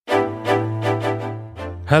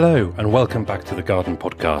Hello and welcome back to the Garden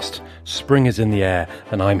Podcast. Spring is in the air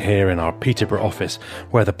and I'm here in our Peterborough office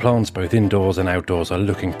where the plants both indoors and outdoors are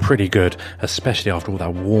looking pretty good, especially after all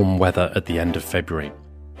that warm weather at the end of February.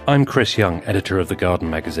 I'm Chris Young, editor of The Garden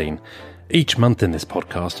magazine. Each month in this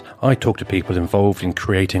podcast, I talk to people involved in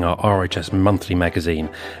creating our RHS monthly magazine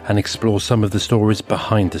and explore some of the stories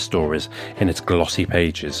behind the stories in its glossy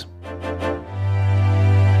pages.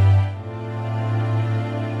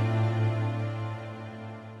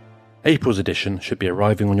 April's edition should be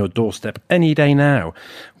arriving on your doorstep any day now.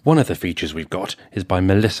 One of the features we've got is by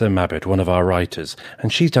Melissa Mabbitt, one of our writers,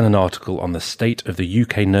 and she's done an article on the state of the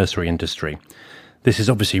UK nursery industry. This is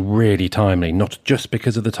obviously really timely, not just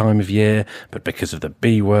because of the time of year, but because of the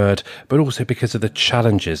B word, but also because of the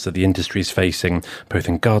challenges that the industry is facing, both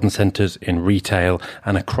in garden centres, in retail,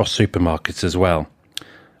 and across supermarkets as well.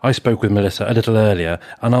 I spoke with Melissa a little earlier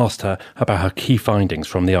and asked her about her key findings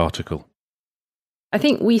from the article. I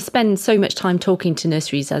think we spend so much time talking to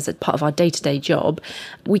nurseries as a part of our day-to-day job.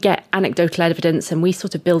 We get anecdotal evidence and we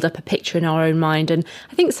sort of build up a picture in our own mind. And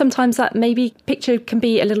I think sometimes that maybe picture can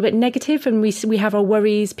be a little bit negative and we have our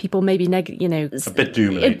worries. People maybe, a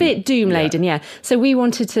bit doom-laden. Yeah. So we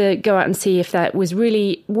wanted to go out and see if that was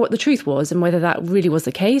really what the truth was and whether that really was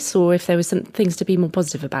the case or if there was some things to be more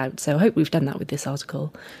positive about. So I hope we've done that with this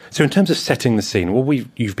article. So in terms of setting the scene, what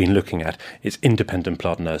you've been looking at is independent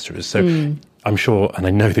plant nurseries. So I'm sure, and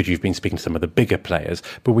I know that you've been speaking to some of the bigger players,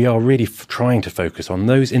 but we are really trying to focus on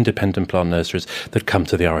those independent plant nurseries that come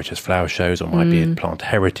to the RHS flower shows or might be at plant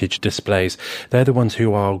heritage displays. They're the ones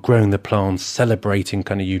who are growing the plants, celebrating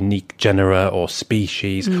kind of unique genera or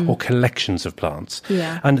species or collections of plants.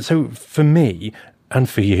 Yeah. And so for me, and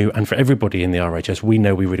for you and for everybody in the RHS, we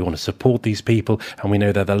know we really want to support these people and we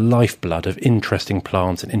know they're the lifeblood of interesting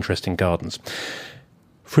plants and interesting gardens.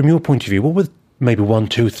 From your point of view, what were maybe 1,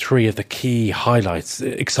 2, 3 of the key highlights,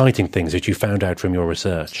 exciting things that you found out from your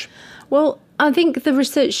research? Well, I think the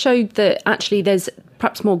research showed that actually there's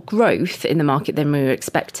perhaps more growth in the market than we were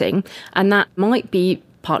expecting, and that might be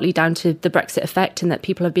partly down to the Brexit effect and that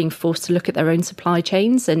people are being forced to look at their own supply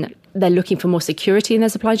chains and they're looking for more security in their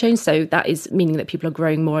supply chain. So that is meaning that people are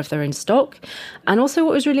growing more of their own stock. And also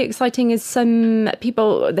what was really exciting is there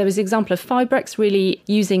was an example of Fibrex really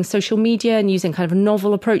using social media and using kind of a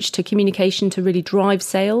novel approach to communication to really drive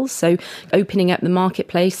sales. So opening up the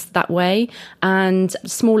marketplace that way, and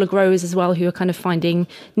smaller growers as well who are kind of finding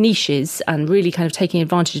niches and really kind of taking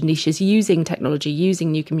advantage of niches, using technology, using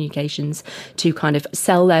new communications to kind of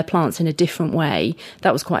sell their plants in a different way.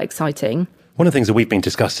 That was quite exciting. One of the things that we've been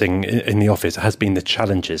discussing in the office has been the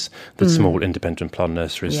challenges that small independent plant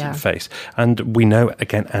nurseries face. And we know,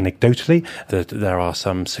 again, anecdotally, that there are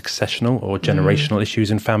some successional or generational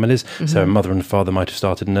issues in families. So a mother and father might have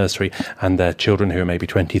started a nursery and their children who are maybe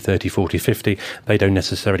 20, 30, 40, 50, they don't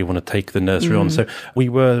necessarily want to take the nursery on. So we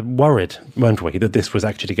were worried, weren't we, that this was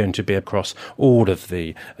actually going to be across all of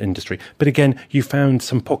the industry. But again, you found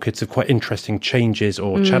some pockets of quite interesting changes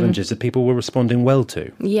or challenges that people were responding well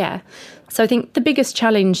to. Yeah. So I think the biggest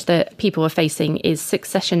challenge that people are facing is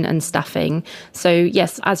succession and staffing. So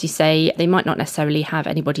yes, as you say, they might not necessarily have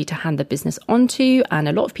anybody to hand the business onto. And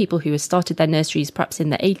a lot of people who have started their nurseries perhaps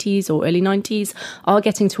in the 80s or early 90s are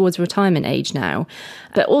getting towards retirement age now.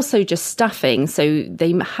 But also just staffing. So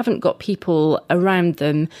they haven't got people around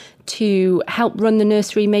them to help run the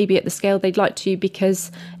nursery maybe at the scale they'd like to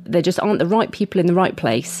because there just aren't the right people in the right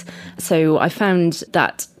place. So I found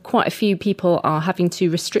that quite a few people are having to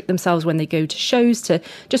restrict themselves when they go to shows to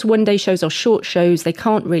just one-day shows or short shows. They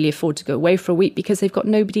can't really afford to go away for a week because they've got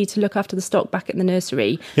nobody to look after the stock back at the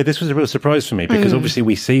nursery. Yeah, this was a real surprise for me because obviously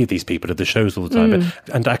we see these people at the shows all the time.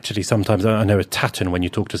 And actually sometimes I know at Tatton, when you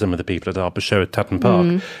talk to some of the people at our show at Tatton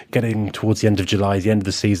Park, getting towards the end of July, the end of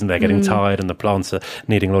the season, they're getting tired and the plants are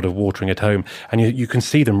needing a lot of watering at home. And you can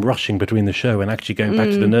see them rushing between the show and actually going back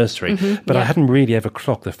to the nursery. But I hadn't really ever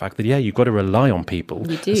clocked the fact that, you've got to rely on people.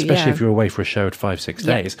 You do, especially if you're away for a show at 5-6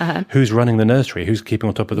 days. Who's running the nursery? Who's keeping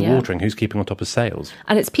on top of the watering? Who's keeping on top of sales?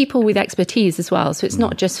 And it's people with expertise as well. So it's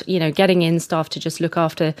not just, getting in staff to just look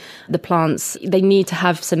after the plants. They need to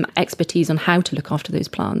have some expertise on how to look after those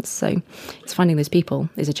plants. So it's finding those people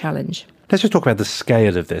is a challenge. Let's just talk about the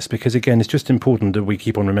scale of this, because again, it's just important that we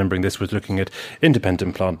keep on remembering this was looking at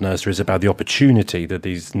independent plant nurseries, about the opportunity that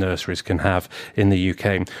these nurseries can have in the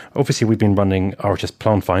UK. Obviously, we've been running RHS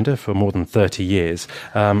Plant Finder for more than 30 years,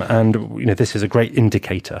 and this is a great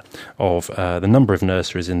indicator of the number of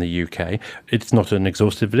nurseries in the UK. It's not an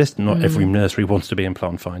exhaustive list. Not every nursery wants to be in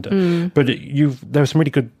Plant Finder, but there are some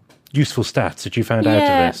really good useful stats that you found out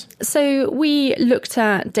of this? So we looked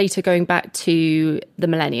at data going back to the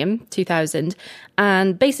millennium, 2000,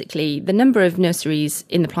 and basically the number of nurseries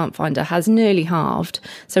in the Plant Finder has nearly halved.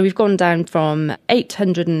 So we've gone down from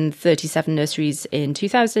 837 nurseries in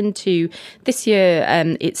 2000 to this year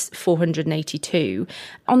it's 482.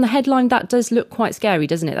 On the headline, that does look quite scary,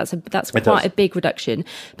 doesn't it? That's quite a big reduction.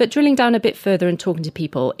 But drilling down a bit further and talking to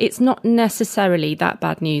people, it's not necessarily that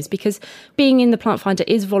bad news, because being in the Plant Finder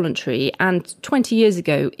is voluntary, and 20 years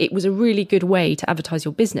ago it was a really good way to advertise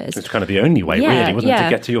your business. It's kind of the only way, really, wasn't it, to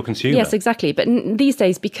get to your consumer? Yes, exactly. But these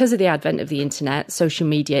days, because of the advent of the internet, social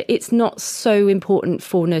media, it's not so important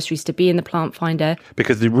for nurseries to be in the Plant Finder.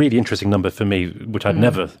 Because the really interesting number for me, which I'd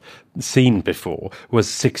never seen before, was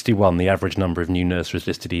 61, the average number of new nurseries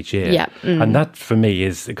listed each year. Yeah. And that, for me,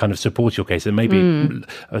 it kind of supports your case. It may be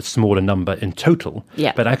a smaller number in total,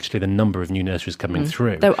 but actually the number of new nurseries coming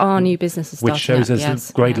through. There are new businesses starting which shows there's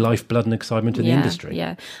a great lifeblood and excitement in the industry.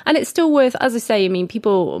 Yeah, and it's still worth, as I say, I mean,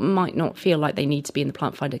 people might not feel like they need to be in the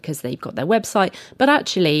Plant Finder because they've got their website, but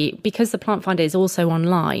actually, because the Plant Finder is also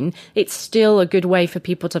online, it's still a good way for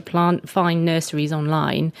people to find nurseries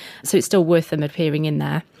online. So it's still worth them appearing in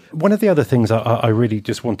there. One of the other things I really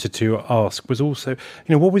just wanted to ask was also,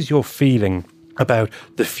 what was your feeling about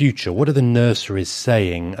the future? What are the nurseries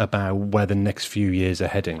saying about where the next few years are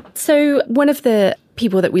heading? So one of the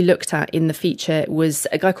people that we looked at in the feature was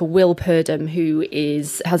a guy called Will Purdom, who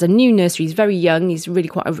has a new nursery. He's very young. He's really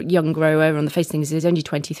quite a young grower on the face of things. He's only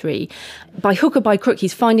 23. By hook or by crook,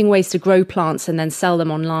 he's finding ways to grow plants and then sell them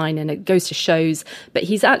online, and it goes to shows. But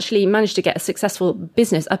he's actually managed to get a successful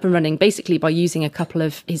business up and running, basically by using a couple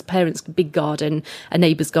of his parents' big garden, a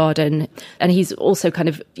neighbour's garden. And he's also kind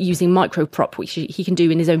of using microprop, which he can do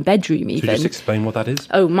in his own bedroom even. So just explain what that is.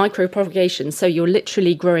 Oh, micropropagation. So you're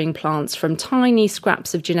literally growing plants from tiny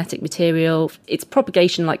scraps of genetic material. It's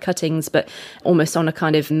propagation like cuttings, but almost on a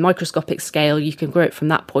kind of microscopic scale. You can grow it from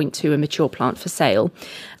that point to a mature plant for sale.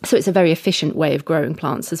 So it's a very efficient way of growing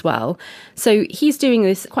plants as well. So he's doing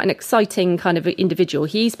this, quite an exciting kind of individual.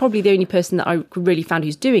 He's probably the only person that I really found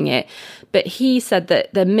who's doing it. But he said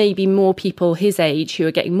that there may be more people his age who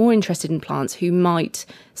are getting more interested in plants who might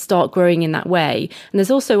start growing in that way. And there's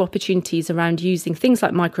also opportunities around using things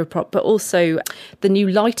like microprop, but also the new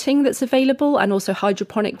lighting that's available, and also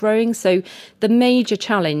hydroponic growing. So the major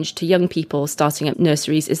challenge to young people starting up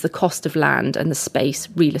nurseries is the cost of land and the space,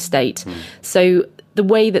 real estate. So the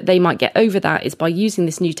way that they might get over that is by using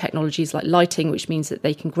this new technologies like lighting, which means that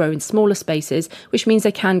they can grow in smaller spaces, which means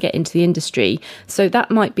they can get into the industry. So that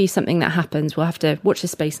might be something that happens. We'll have to watch the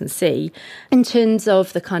space and see. In terms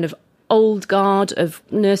of the kind of old guard of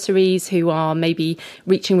nurseries who are maybe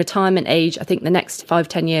reaching retirement age, I think the next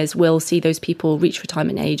 5-10 years will see those people reach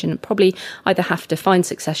retirement age and probably either have to find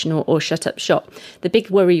succession or shut up shop. The big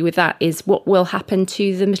worry with that is what will happen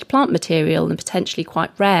to the plant material and potentially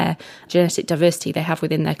quite rare genetic diversity they have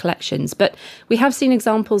within their collections. But we have seen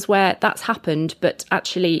examples where that's happened, but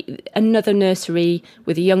actually another nursery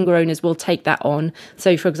with the younger owners will take that on.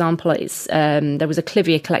 So, for example, there was a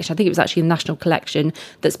Clivier collection, I think it was actually the National Collection,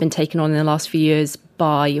 that's been taken on in the last few years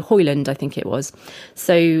by Hoyland, I think it was.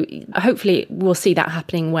 So hopefully we'll see that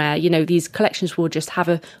happening where, these collections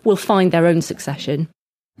will find their own succession.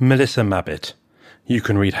 Melissa Mabbitt. You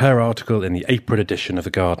can read her article in the April edition of The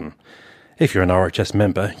Garden. If you're an RHS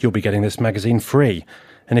member, you'll be getting this magazine free.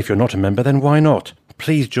 And if you're not a member, then why not?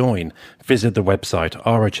 Please join. Visit the website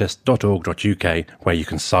rhs.org.uk where you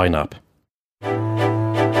can sign up.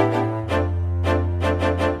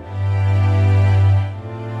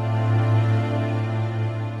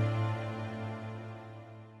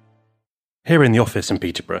 Here in the office in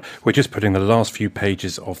Peterborough, we're just putting the last few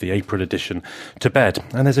pages of the April edition to bed,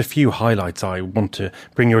 and there's a few highlights I want to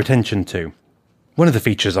bring your attention to. One of the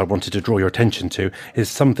features I wanted to draw your attention to is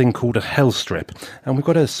something called a hell strip, and we've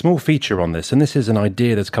got a small feature on this, and this is an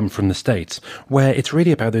idea that's come from the States, where it's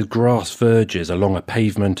really about those grass verges along a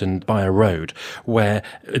pavement and by a road, where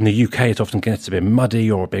in the UK it often gets a bit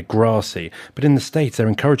muddy or a bit grassy, but in the States they're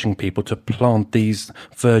encouraging people to plant these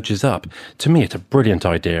verges up. To me it's a brilliant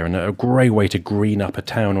idea and a great way to green up a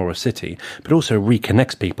town or a city, but also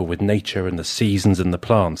reconnects people with nature and the seasons and the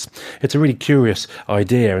plants. It's a really curious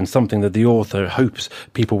idea and something that the author hopes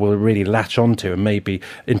people will really latch onto and maybe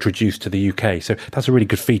introduce to the UK. So that's a really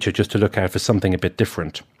good feature just to look out for something a bit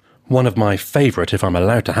different. One of my favourite, if I'm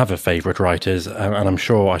allowed to have a favourite, writers, and I'm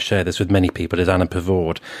sure I share this with many people, is Anna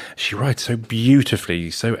Pavord. She writes so beautifully,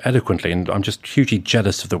 so eloquently, and I'm just hugely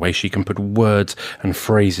jealous of the way she can put words and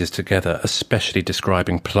phrases together, especially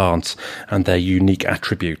describing plants and their unique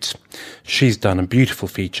attributes. She's done a beautiful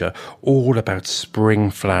feature all about spring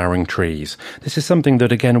flowering trees. This is something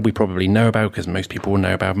that, again, we probably know about because most people will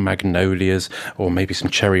know about magnolias or maybe some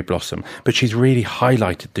cherry blossom, but she's really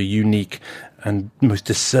highlighted the unique and most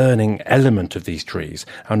discerning element of these trees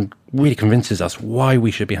and really convinces us why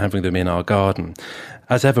we should be having them in our garden.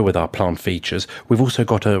 As ever with our plant features, we've also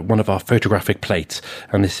got one of our photographic plates,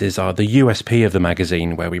 and this is the USP of the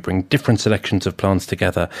magazine, where we bring different selections of plants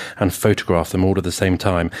together and photograph them all at the same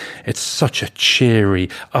time. It's such a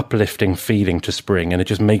cheery, uplifting feeling to spring, and it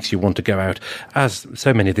just makes you want to go out, as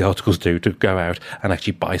so many of the articles do, to go out and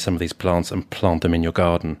actually buy some of these plants and plant them in your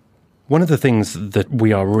garden. One of the things that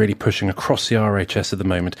we are really pushing across the RHS at the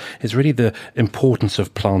moment is really the importance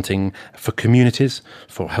of planting for communities,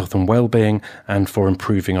 for health and well-being, and for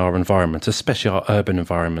improving our environments, especially our urban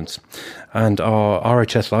environments. And our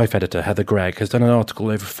RHS Life editor, Heather Gregg, has done an article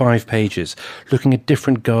over 5 pages looking at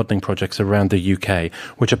different gardening projects around the UK,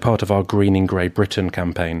 which are part of our Greening Grey Britain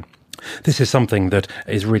campaign. This is something that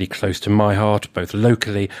is really close to my heart, both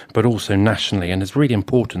locally but also nationally, and it's really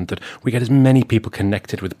important that we get as many people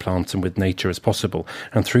connected with plants and with nature as possible.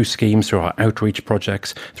 And through schemes, through our outreach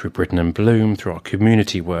projects, through Britain in Bloom, through our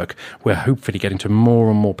community work, we're hopefully getting to more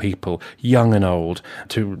and more people, young and old,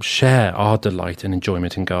 to share our delight and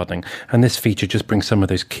enjoyment in gardening. And this feature just brings some of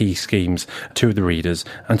those key schemes to the readers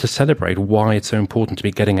and to celebrate why it's so important to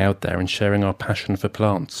be getting out there and sharing our passion for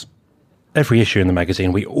plants. Every issue in the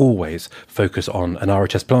magazine, we always focus on an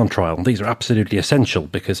RHS plant trial. And these are absolutely essential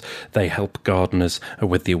because they help gardeners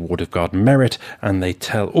with the Award of Garden Merit, and they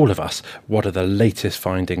tell all of us what are the latest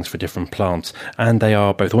findings for different plants. And they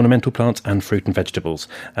are both ornamental plants and fruit and vegetables.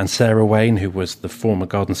 And Sarah Wayne, who was the former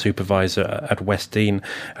garden supervisor at West Dean,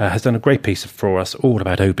 has done a great piece for us all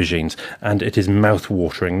about aubergines. And it is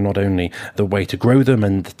mouth-watering, not only the way to grow them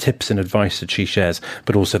and the tips and advice that she shares,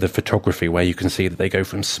 but also the photography, where you can see that they go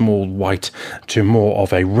from small white to more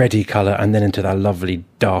of a reddy colour and then into that lovely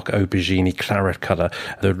dark aubergine claret colour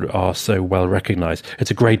that are so well recognised.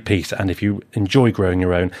 It's a great piece, and if you enjoy growing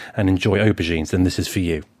your own and enjoy aubergines, then this is for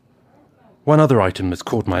you. One other item that's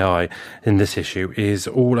caught my eye in this issue is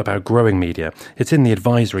all about growing media. It's in the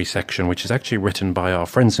advisory section, which is actually written by our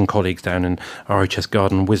friends and colleagues down in RHS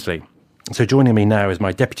Garden Wisley. So joining me now is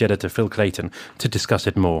my Deputy Editor Phil Clayton to discuss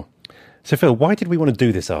it more. So Phil, why did we want to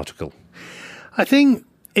do this article? I think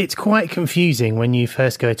it's quite confusing when you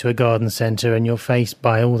first go to a garden centre and you're faced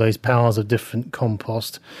by all those piles of different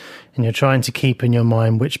compost, and you're trying to keep in your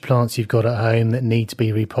mind which plants you've got at home that need to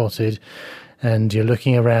be repotted, and you're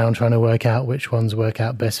looking around trying to work out which ones work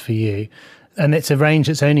out best for you. And it's a range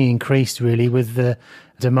that's only increased really with the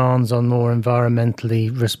demands on more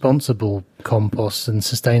environmentally responsible compost and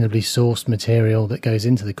sustainably sourced material that goes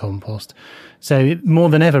into the compost. So more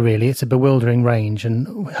than ever, really, it's a bewildering range,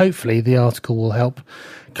 and hopefully the article will help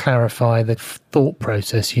clarify the thought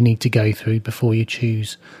process you need to go through before you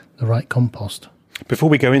choose the right compost. Before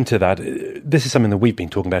we go into that, this is something that we've been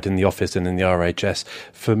talking about in the office and in the RHS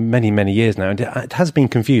for many, many years now, and it has been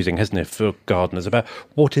confusing, hasn't it, for gardeners about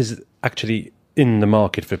what is actually in the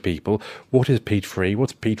market for people, what is peat-free,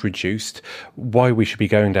 what's peat-reduced, why we should be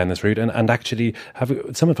going down this route, and actually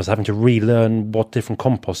some of us having to relearn what different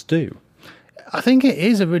composts do. I think it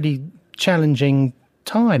is a really challenging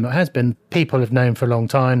time. It has been. People have known for a long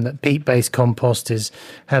time that peat-based compost is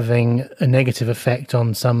having a negative effect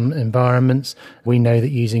on some environments. We know that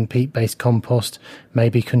using peat-based compost may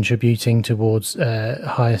be contributing towards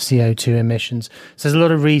higher CO2 emissions. So there's a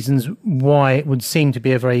lot of reasons why it would seem to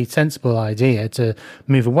be a very sensible idea to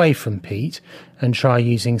move away from peat and try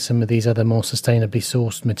using some of these other more sustainably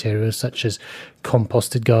sourced materials, such as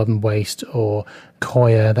composted garden waste or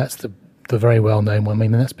coir. That's the very well-known one. I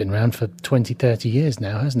mean, that's been around for 20, 30 years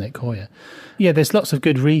now, hasn't it, coir? Yeah, there's lots of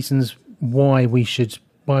good reasons why we should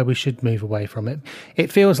move away from it. It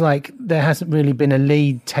feels like there hasn't really been a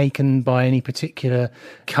lead taken by any particular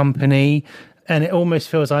company, and it almost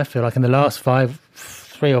feels, I feel like in the last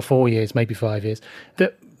 3 or 4 years, maybe 5 years,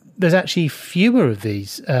 that there's actually fewer of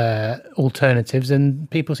these alternatives, and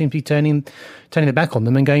people seem to be turning their back on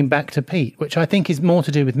them and going back to peat, which I think is more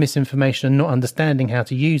to do with misinformation and not understanding how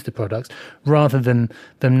to use the products rather than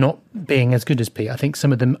them not being as good as peat. I think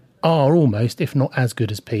some of them are almost, if not as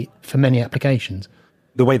good as peat, for many applications.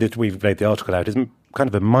 The way that we've laid the article out is kind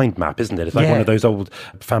of a mind map, isn't it? It's like one of those old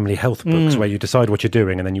family health books where you decide what you're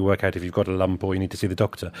doing and then you work out if you've got a lump or you need to see the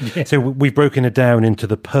doctor. Yeah. So we've broken it down into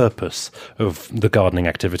the purpose of the gardening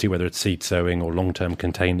activity, whether it's seed sowing or long-term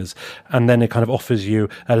containers. And then it kind of offers you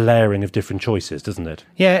a layering of different choices, doesn't it?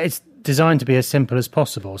 Yeah, it's designed to be as simple as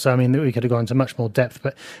possible. So, I mean, we could have gone into much more depth,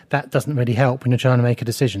 but that doesn't really help when you're trying to make a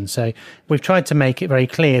decision. So we've tried to make it very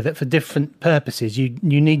clear that for different purposes, you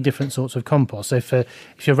need different sorts of compost. So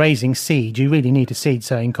if you're raising seed, you really need a seed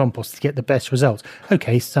sowing compost to get the best results.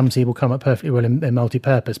 Okay, some seed will come up perfectly well in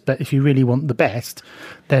multi-purpose, but if you really want the best,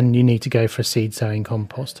 then you need to go for a seed sowing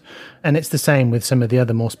compost. And it's the same with some of the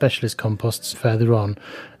other more specialist composts further on.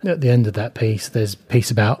 At the end of that piece, there's a piece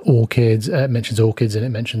about orchids. It mentions orchids and it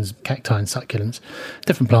mentions cacti and succulents.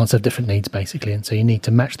 Different plants have different needs, basically, and so you need to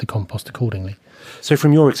match the compost accordingly. So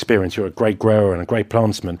from your experience, you're a great grower and a great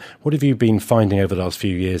plantsman. What have you been finding over the last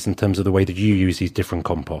few years in terms of the way that you use these different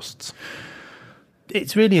composts?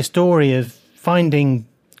 It's really a story of finding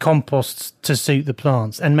composts to suit the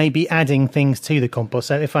plants and maybe adding things to the compost.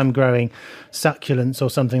 So if I'm growing succulents or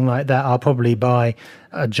something like that, I'll probably buy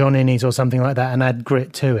a John Innes or something like that and add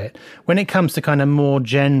grit to it. When it comes to kind of more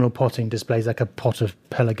general potting displays, like a pot of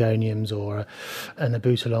pelargoniums or an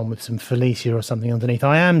abutilon with some Felicia or something underneath,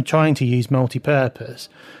 I am trying to use multi-purpose.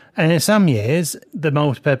 And in some years, the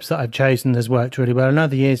multi-purpose that I've chosen has worked really well. In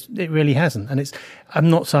other years, it really hasn't. And I'm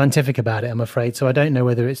not scientific about it, I'm afraid, so I don't know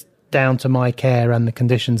whether it's down to my care and the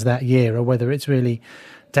conditions that year or whether it's really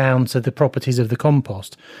down to the properties of the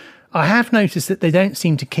compost. I have noticed that they don't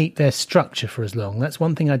seem to keep their structure for as long. That's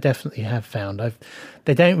one thing I definitely have found.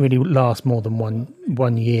 They don't really last more than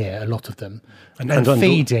one year, a lot of them. And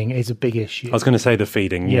feeding is a big issue. I was going to say the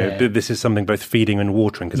feeding. Yeah. You know, this is something both feeding and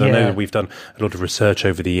watering, because I know that we've done a lot of research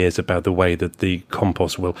over the years about the way that the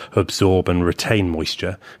compost will absorb and retain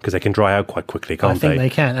moisture, because they can dry out quite quickly, can't they? I think they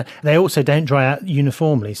can. They also don't dry out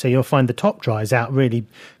uniformly, so you'll find the top dries out really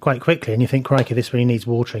quite quickly and you think, crikey, this really needs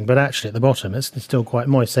watering, but actually at the bottom it's still quite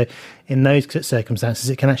moist. So in those circumstances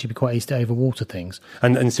it can actually be quite easy to overwater things.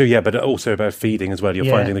 And so, but also about feeding as well. You're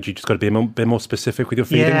finding that you just got to be a bit more specific with your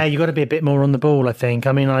feeding? Yeah, you've got to be a bit more on the ball, I think.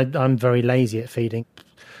 I mean, I'm very lazy at feeding.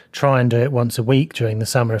 Try and do it once a week during the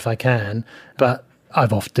summer if I can, but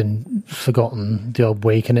I've often forgotten the odd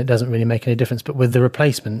week and it doesn't really make any difference. But with the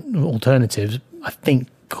replacement alternatives, I think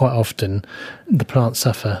quite often the plants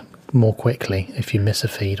suffer more quickly if you miss a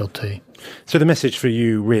feed or two. So the message for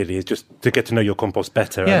you really is just to get to know your compost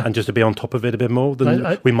better and just to be on top of it a bit more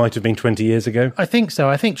than we might have been 20 years ago? I think so.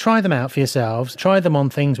 I think try them out for yourselves. Try them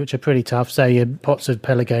on things which are pretty tough, say your pots of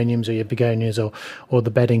pelargoniums or your begonias or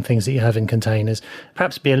the bedding things that you have in containers.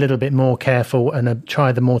 Perhaps be a little bit more careful and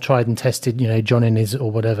try the more tried and tested, John Innes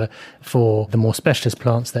or whatever, for the more specialist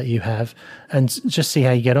plants that you have, and just see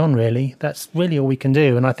how you get on, really. That's really all we can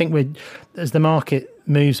do. And I think as the market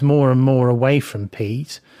moves more and more away from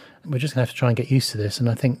peat, we're just going to have to try and get used to this. And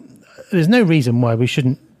I think there's no reason why we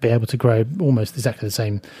shouldn't be able to grow almost exactly the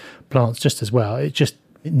same plants just as well. It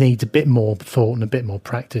needs a bit more thought and a bit more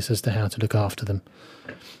practice as to how to look after them.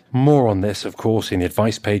 More on this, of course, in the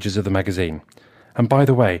advice pages of the magazine. And by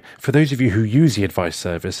the way, for those of you who use the advice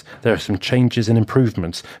service, there are some changes and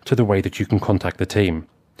improvements to the way that you can contact the team.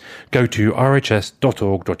 Go to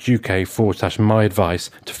rhs.org.uk/myadvice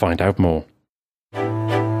to find out more.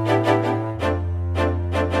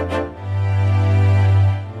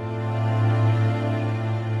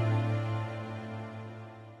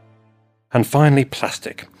 And finally,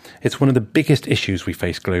 plastic. It's one of the biggest issues we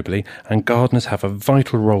face globally, and gardeners have a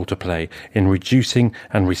vital role to play in reducing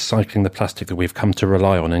and recycling the plastic that we've come to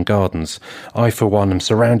rely on in gardens. I, for one, am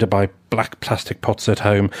surrounded by black plastic pots at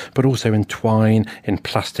home, but also in twine, in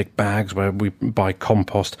plastic bags where we buy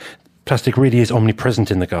compost. Plastic really is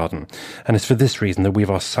omnipresent in the garden, and it's for this reason that we've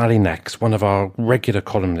asked Sally Nex, one of our regular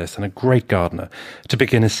columnists and a great gardener, to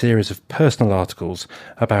begin a series of personal articles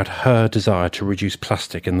about her desire to reduce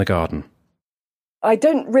plastic in the garden. I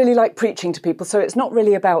don't really like preaching to people, so it's not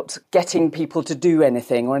really about getting people to do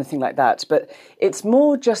anything or anything like that, but it's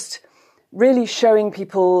more just really showing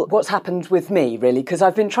people what's happened with me, really, because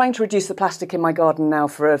I've been trying to reduce the plastic in my garden now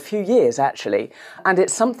for a few years, actually, and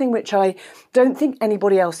it's something which I don't think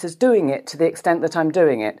anybody else is doing it to the extent that I'm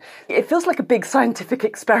doing it. It feels like a big scientific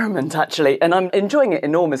experiment, actually, and I'm enjoying it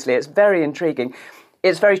enormously. It's very intriguing.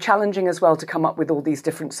 It's very challenging as well to come up with all these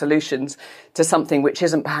different solutions to something which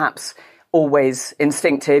isn't perhaps always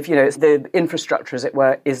instinctive. The infrastructure, as it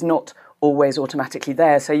were, is not always automatically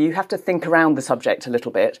there. So you have to think around the subject a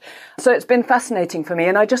little bit. So it's been fascinating for me.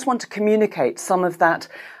 And I just want to communicate some of that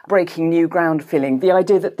breaking new ground feeling, the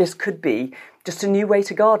idea that this could be just a new way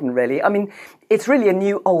to garden, really. I mean, it's really a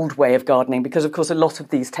new old way of gardening because, of course, a lot of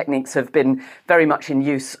these techniques have been very much in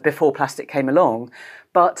use before plastic came along.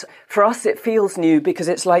 But for us, it feels new because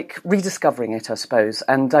it's like rediscovering it, I suppose.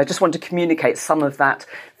 And I just want to communicate some of that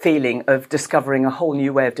feeling of discovering a whole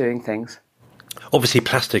new way of doing things. Obviously,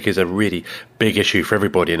 plastic is a really big issue for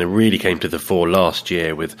everybody, and it really came to the fore last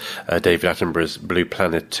year with David Attenborough's Blue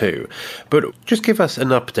Planet 2. But just give us an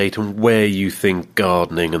update on where you think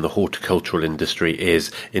gardening and the horticultural industry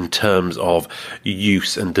is in terms of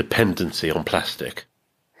use and dependency on plastic.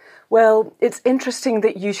 Well, it's interesting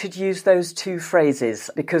that you should use those two phrases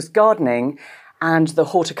because gardening and the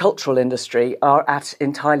horticultural industry are at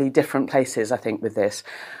entirely different places, I think, with this.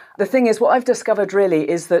 The thing is, what I've discovered really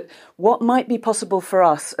is that what might be possible for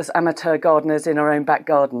us as amateur gardeners in our own back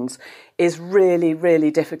gardens is really,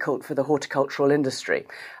 really difficult for the horticultural industry.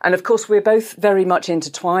 And of course, we're both very much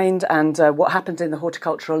intertwined, and what happens in the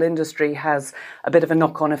horticultural industry has a bit of a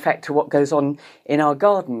knock-on effect to what goes on in our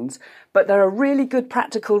gardens. But there are really good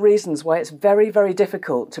practical reasons why it's very, very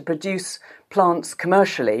difficult to produce plants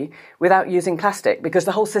commercially without using plastic, because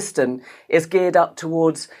the whole system is geared up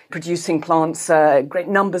towards producing plants, great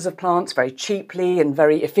numbers of plants, very cheaply and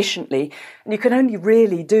very efficiently. And you can only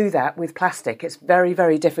really do that with plastic. It's very,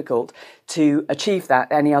 very difficult to achieve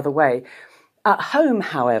that any other way. At home,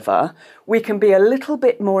 however, we can be a little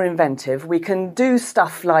bit more inventive. We can do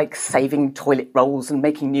stuff like saving toilet rolls and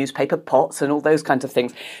making newspaper pots and all those kinds of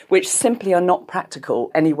things, which simply are not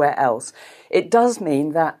practical anywhere else. It does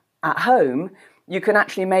mean that at home, you can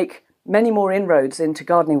actually make many more inroads into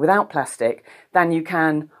gardening without plastic than you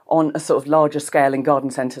can on a sort of larger scale in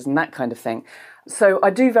garden centres and that kind of thing. So I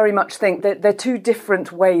do very much think that they're two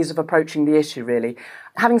different ways of approaching the issue, really.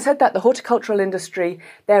 Having said that, the horticultural industry,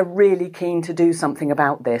 they're really keen to do something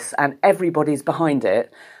about this and everybody's behind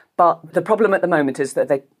it. But the problem at the moment is that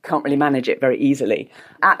they can't really manage it very easily.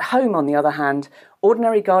 At home, on the other hand,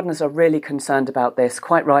 ordinary gardeners are really concerned about this,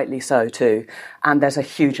 quite rightly so too. And there's a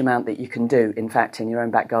huge amount that you can do, in fact, in your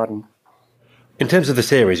own back garden. In terms of the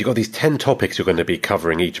series, you've got these 10 topics you're going to be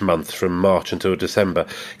covering each month from March until December.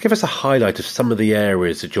 Give us a highlight of some of the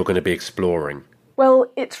areas that you're going to be exploring.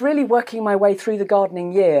 Well, it's really working my way through the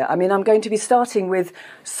gardening year. I mean, I'm going to be starting with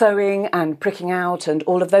sowing and pricking out and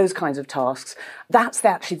all of those kinds of tasks. That's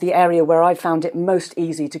actually the area where I found it most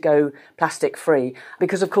easy to go plastic free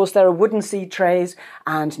because, of course, there are wooden seed trays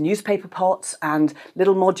and newspaper pots and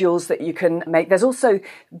little modules that you can make. There's also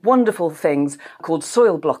wonderful things called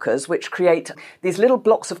soil blockers, which create these little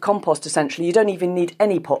blocks of compost, essentially. You don't even need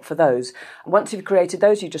any pot for those. Once you've created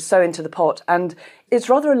those, you just sow into the pot, and it's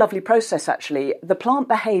rather a lovely process, actually. The plant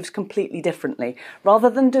behaves completely differently. Rather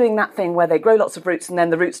than doing that thing where they grow lots of roots and then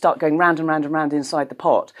the roots start going round and round and round inside the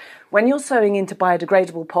pot, when you're sowing into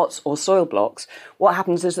biodegradable pots or soil blocks, what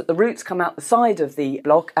happens is that the roots come out the side of the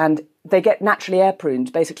block and they get naturally air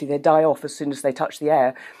pruned. Basically, they die off as soon as they touch the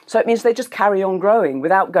air. So it means they just carry on growing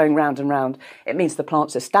without going round and round. It means the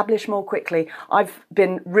plants establish more quickly. I've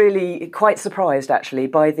been really quite surprised, actually,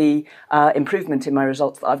 by the improvement in my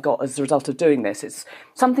results that I've got as a result of doing this. It's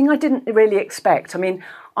something I didn't really expect. I mean,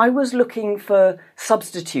 I was looking for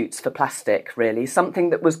substitutes for plastic, really, something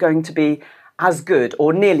that was going to be as good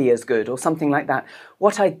or nearly as good or something like that.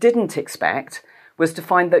 What I didn't expect was to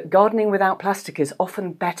find that gardening without plastic is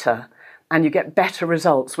often better and you get better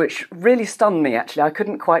results, which really stunned me, actually. I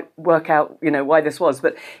couldn't quite work out, why this was,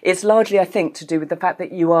 but it's largely, I think, to do with the fact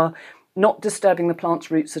that you are not disturbing the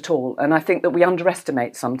plant's roots at all. And I think that we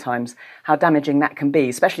underestimate sometimes how damaging that can be,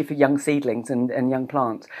 especially for young seedlings and young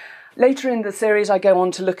plants. Later in the series, I go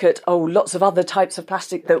on to look at lots of other types of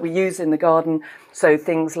plastic that we use in the garden. So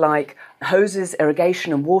things like hoses,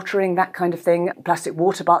 irrigation and watering, that kind of thing. Plastic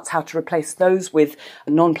water butts, how to replace those with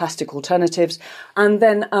non-plastic alternatives. And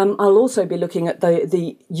then I'll also be looking at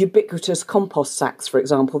the ubiquitous compost sacks, for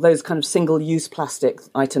example, those kind of single-use plastic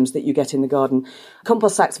items that you get in the garden.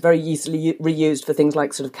 Compost sacks are very easily reused for things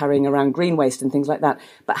like sort of carrying around green waste and things like that.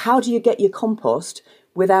 But how do you get your compost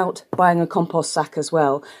without buying a compost sack as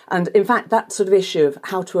well? And in fact, that sort of issue of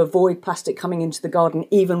how to avoid plastic coming into the garden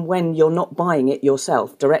even when you're not buying it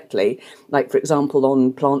yourself directly, like, for example,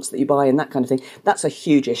 on plants that you buy and that kind of thing, that's a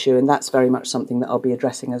huge issue, and that's very much something that I'll be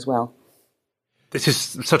addressing as well. This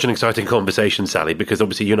is such an exciting conversation, Sally, because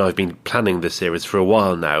obviously you and I have been planning this series for a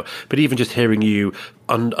while now, but even just hearing you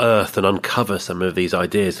unearth and uncover some of these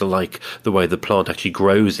ideas, like the way the plant actually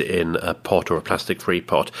grows in a pot or a plastic-free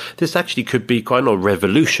pot, this actually could be quite not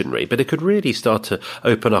revolutionary, but it could really start to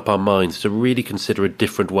open up our minds to really consider a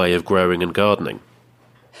different way of growing and gardening.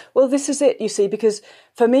 Well, this is it, you see, because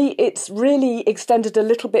for me, it's really extended a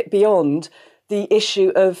little bit beyond the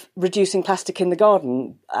issue of reducing plastic in the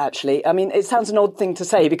garden, actually. I mean, it sounds an odd thing to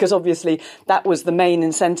say because obviously that was the main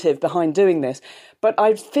incentive behind doing this. But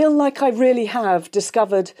I feel like I really have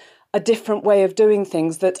discovered a different way of doing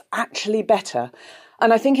things that's actually better.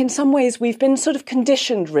 And I think in some ways we've been sort of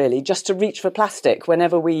conditioned really just to reach for plastic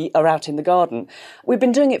whenever we are out in the garden. We've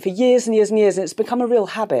been doing it for years and years and years, and it's become a real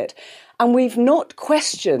habit. And we've not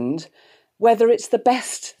questioned whether it's the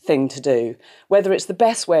best thing to do, whether it's the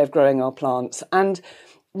best way of growing our plants. And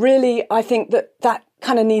really, I think that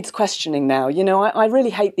kind of needs questioning now. You know, I really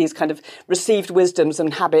hate these kind of received wisdoms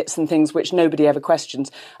and habits and things which nobody ever questions.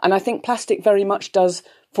 And I think plastic very much does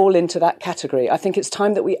fall into that category. I think it's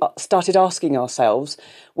time that we started asking ourselves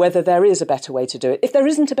whether there is a better way to do it. If there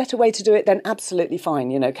isn't a better way to do it, then absolutely fine,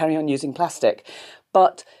 you know, carry on using plastic.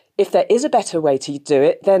 But if there is a better way to do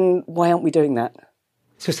it, then why aren't we doing that?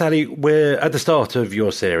 So, Sally, we're at the start of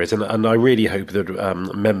your series, and I really hope that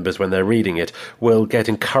members, when they're reading it, will get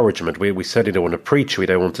encouragement. We certainly don't want to preach. We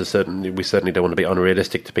certainly don't want to be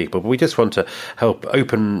unrealistic to people, but we just want to help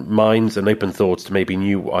open minds and open thoughts to maybe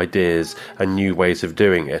new ideas and new ways of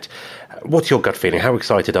doing it. What's your gut feeling? How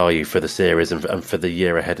excited are you for the series and for the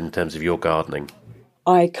year ahead in terms of your gardening?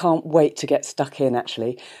 I can't wait to get stuck in,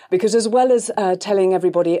 actually, because as well as telling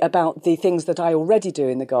everybody about the things that I already do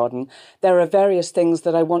in the garden, there are various things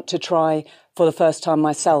that I want to try for the first time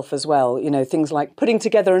myself as well. You know, things like putting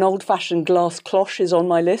together an old-fashioned glass cloche is on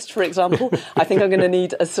my list, for example. I think I'm going to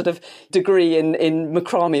need a sort of degree in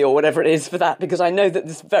macrame or whatever it is for that, because I know that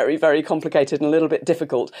it's very, very complicated and a little bit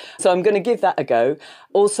difficult. So I'm going to give that a go.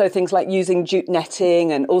 Also things like using jute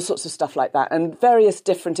netting and all sorts of stuff like that, and various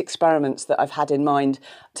different experiments that I've had in mind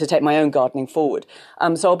to take my own gardening forward.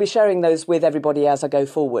 So I'll be sharing those with everybody as I go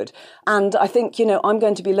forward. And I think, you know, I'm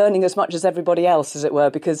going to be learning as much as everybody else, as it were,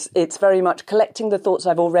 because it's very much collecting the thoughts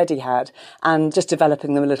I've already had and just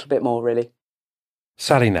developing them a little bit more, really.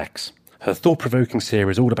 Sally Nex. Her thought-provoking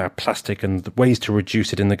series all about plastic and the ways to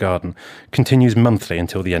reduce it in the garden continues monthly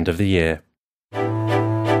until the end of the year.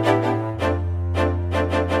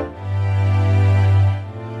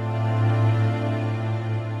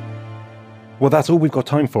 Well, that's all we've got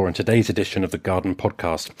time for in today's edition of the Garden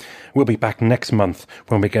Podcast. We'll be back next month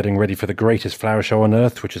when we're getting ready for the greatest flower show on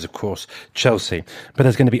earth, which is, of course, Chelsea. But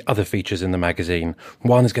there's going to be other features in the magazine.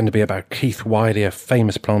 One is going to be about Keith Wiley, a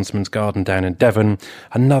famous plantsman's garden down in Devon.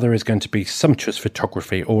 Another is going to be sumptuous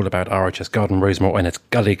photography, all about RHS Garden Rosemore and its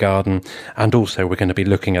gully garden. And also we're going to be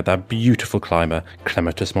looking at that beautiful climber,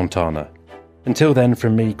 Clematis montana. Until then,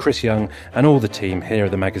 from me, Chris Young, and all the team here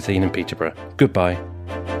at the magazine in Peterborough, goodbye.